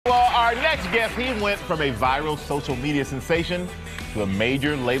Our next guest, he went from a viral social media sensation to a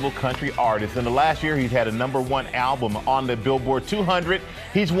major label country artist. In the last year, he's had a #1 album on the Billboard 200.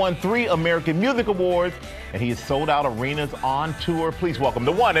 He's won 3 American Music Awards, and he has sold out arenas on tour. Please welcome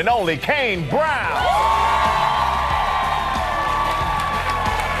the one and only Kane Brown.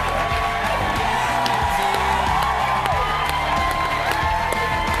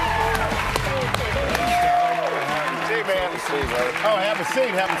 Oh, have a seat,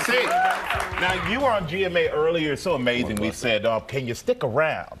 have a seat. Now, you were on GMA earlier. It's so amazing. We said, can you stick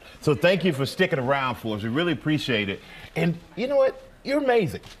around? So thank you for sticking around for us. We really appreciate it. And you know what? You're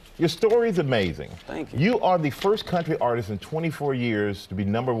amazing. Your story's amazing. Thank you. You are the first country artist in 24 years to be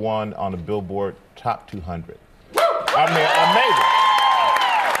 #1 on the Billboard Top 200. I mean, amazing.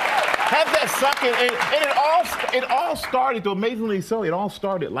 Have that sunk in, and it all started, though amazingly so, it all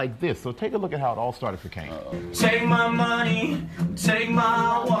started like this. So take a look at how it all started for Kane. Take my money, take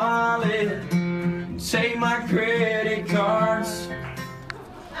my wallet, take my credit cards.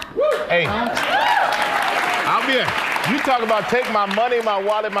 Hey, I'm here. You talk about take my money, my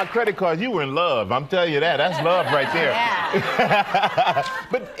wallet, my credit cards. You were in love. I'm telling you that. That's love right there. Yeah.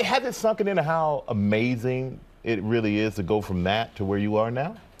 But has it sunken into how amazing it really is to go from that to where you are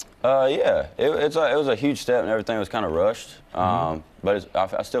now? Yeah, it was a huge step, and everything was kind of rushed. But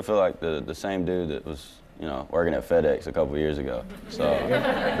I still feel like the same dude that was, working at FedEx a couple years ago. So.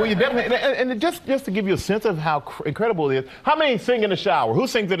 Well, you definitely, and just to give you a sense of how incredible it is, how many sing in the shower? Who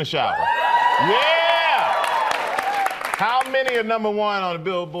sings in the shower? Yeah! How many are #1 on the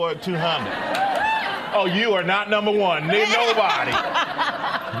Billboard 200? Oh, you are not #1. Nobody.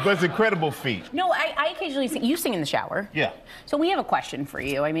 But it's an incredible feat. No, I occasionally sing. You sing in the shower. Yeah. So we have a question for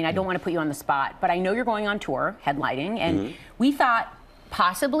you. I mean, I don't want to put you on the spot, but I know you're going on tour, headlining, and we thought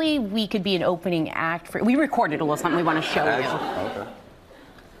possibly we could be an opening act for. We recorded a little something we want to show you. Okay.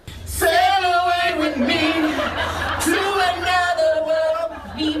 Sail away with me to another world.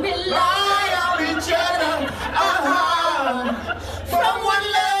 We rely on each other. From one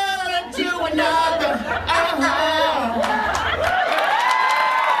love to another.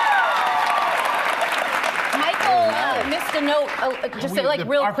 Missed a note, just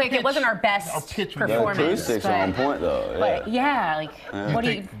real quick. It wasn't our best performance. The acoustics are on point, though. But yeah, what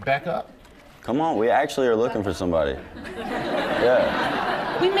do you? Back up. Come on, we actually are looking for somebody.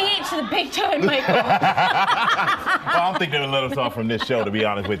 Yeah. We made it to the big time, Michael. Well, I don't think they'll let us off from this show, to be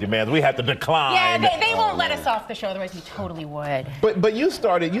honest with you, man. We have to decline. Yeah, they won't let us off the show, otherwise we totally would. But you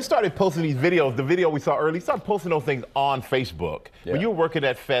started posting these videos. The video we saw earlier, you started posting those things on Facebook. Yeah. When you were working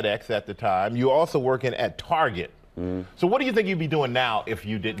at FedEx at the time, you were also working at Target. So what do you think you'd be doing now if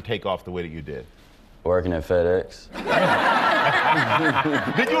you didn't take off the way that you did? Working at FedEx.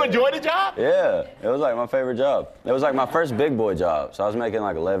 Did you enjoy the job? Yeah, it was like my favorite job. It was like my first big boy job. So I was making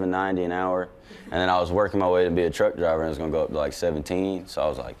like $11.90 an hour, and then I was working my way to be a truck driver, and it was gonna go up to like 17. So I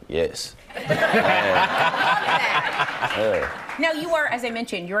was like, yes. Yeah. Now you are, as I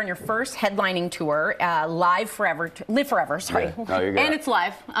mentioned, you're on your first headlining tour, Live Forever, sorry. Yeah. No, you're good. And it's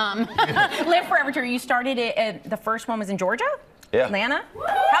live. Live Forever tour. You started it. The first one was in Georgia. Yeah. Atlanta.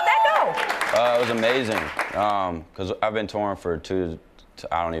 How'd that go? It was amazing, because I've been touring for 2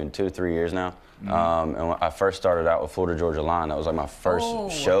 to 3 years now. And when I first started out with Florida Georgia Line, that was like my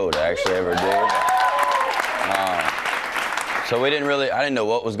first show to actually ever do. So I didn't know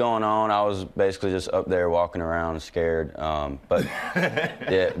what was going on. I was basically just up there walking around scared. But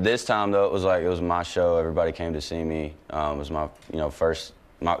yeah, this time though, it was my show. Everybody came to see me. It was my,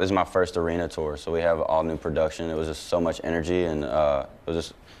 this is my first arena tour, so we have all new production. It was just so much energy, and it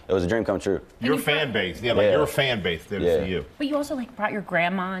was a dream come true. Your fan base, your fan base there to see you. But you also brought your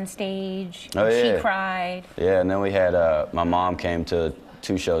grandma on stage. Oh, yeah. She cried. Yeah, and then we had my mom came to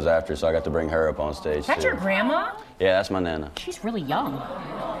 2 shows after, so I got to bring her up on stage. That's your grandma? Yeah, that's my nana. She's really young.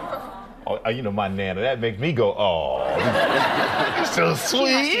 Oh, my nana, that makes me go, oh. You're so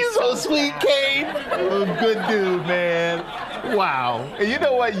sweet, you're so sweet, Kane. Oh, good dude, man. Wow. And you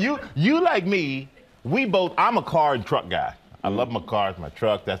know what, you like me, I'm a car and truck guy. I love my cars, my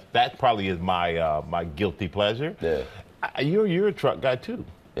truck. That probably is my guilty pleasure. Yeah. You're a truck guy too.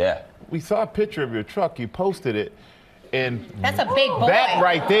 Yeah. We saw a picture of your truck, you posted it, and that's a big boy. That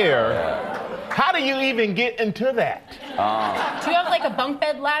right there, how do you even get into that? Do you have like a bunk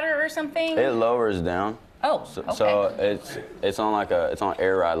bed ladder or something? It lowers down. Oh, okay. So it's on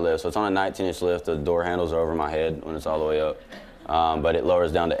air ride lift. So it's on a 19-inch lift. The door handles are over my head when it's all the way up. but it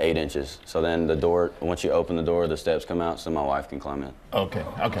lowers down to 8 inches. So then the door, once you open the door, the steps come out so my wife can climb in. Okay.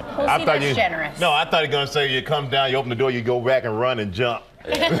 Well, I thought you generous. No, I thought you were gonna say you come down, you open the door, you go back and run and jump.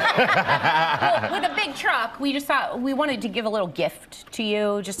 Well, with a big truck, we just thought we wanted to give a little gift to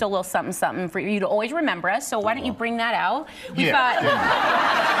you, just a little something for you to always remember us. So why don't you bring that out? We thought.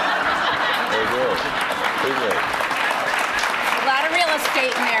 Very good. Very good. A lot of real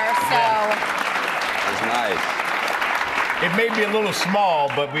estate in there, so. It's nice. It may be a little small,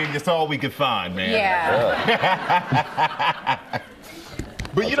 but it's all we could find, man. Yeah.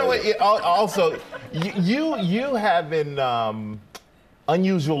 But you know what? Also, you have an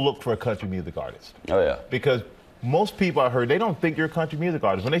unusual look for a country music artist. Oh, yeah. Because most people I heard, they don't think you're a country music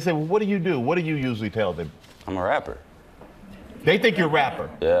artist. When they say, well, what do you do? What do you usually tell them? I'm a rapper. They think you're a rapper.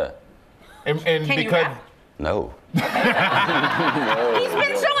 Yeah. And Can because you rap? No. He's been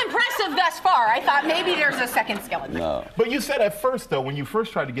so impressive thus far. I thought maybe there's a second skeleton. No. But you said at first, though, when you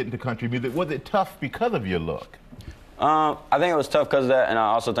first tried to get into country music, was it tough because of your look? I think it was tough because of that, and I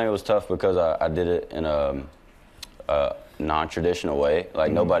also think it was tough because I did it in a non-traditional way.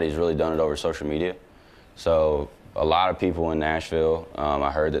 Like, nobody's really done it over social media. So a lot of people in Nashville,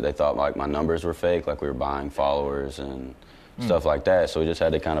 I heard that they thought like my numbers were fake, like we were buying followers and stuff like that. So we just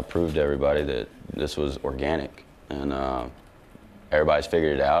had to kind of prove to everybody that this was organic. And everybody's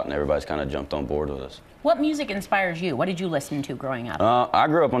figured it out, and everybody's kind of jumped on board with us. What music inspires you? What did you listen to growing up? I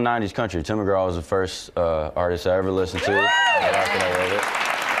grew up on 90s country. Tim McGraw was the first artist I ever listened to.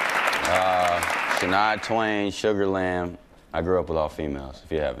 Shania Twain, Sugar Lamb. I grew up with all females,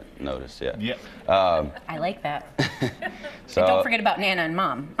 if you haven't noticed yet. Yeah. I like that. So, and don't forget about Nana and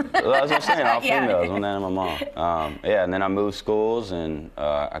Mom. That's what I'm saying, all Yeah. females, my Nana and my mom. Yeah, and then I moved schools, and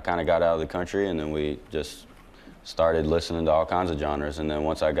I kind of got out of the country, and then we just started listening to all kinds of genres. And then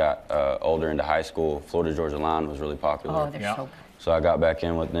once I got older into high school, Florida Georgia Line was really popular. Oh, they're so good. So I got back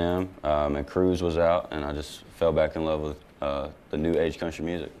in with them, and Cruise was out, and I just fell back in love with the new age country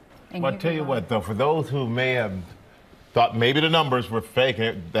music. And Well, I'll tell you what, though, for those who may have thought maybe the numbers were fake,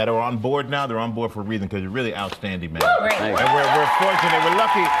 that are on board now, they're on board for a reason, because you're really outstanding, man. Great. Thanks. And we're fortunate, we're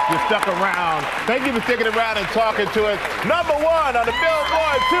lucky you stuck around. Thank you for sticking around and talking to us. #1 on the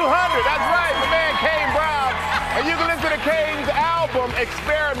Billboard 200. That's right, my man Kane Brown. And you can listen to Kane's album,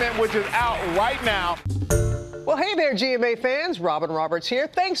 Experiment, which is out right now. Well, hey there, GMA fans. Robin Roberts here.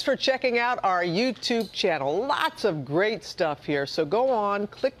 Thanks for checking out our YouTube channel. Lots of great stuff here. So go on,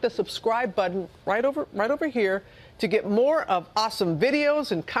 click the subscribe button right over here to get more of awesome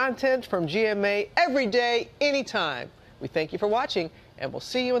videos and content from GMA every day, anytime. We thank you for watching, and we'll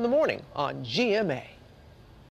see you in the morning on GMA.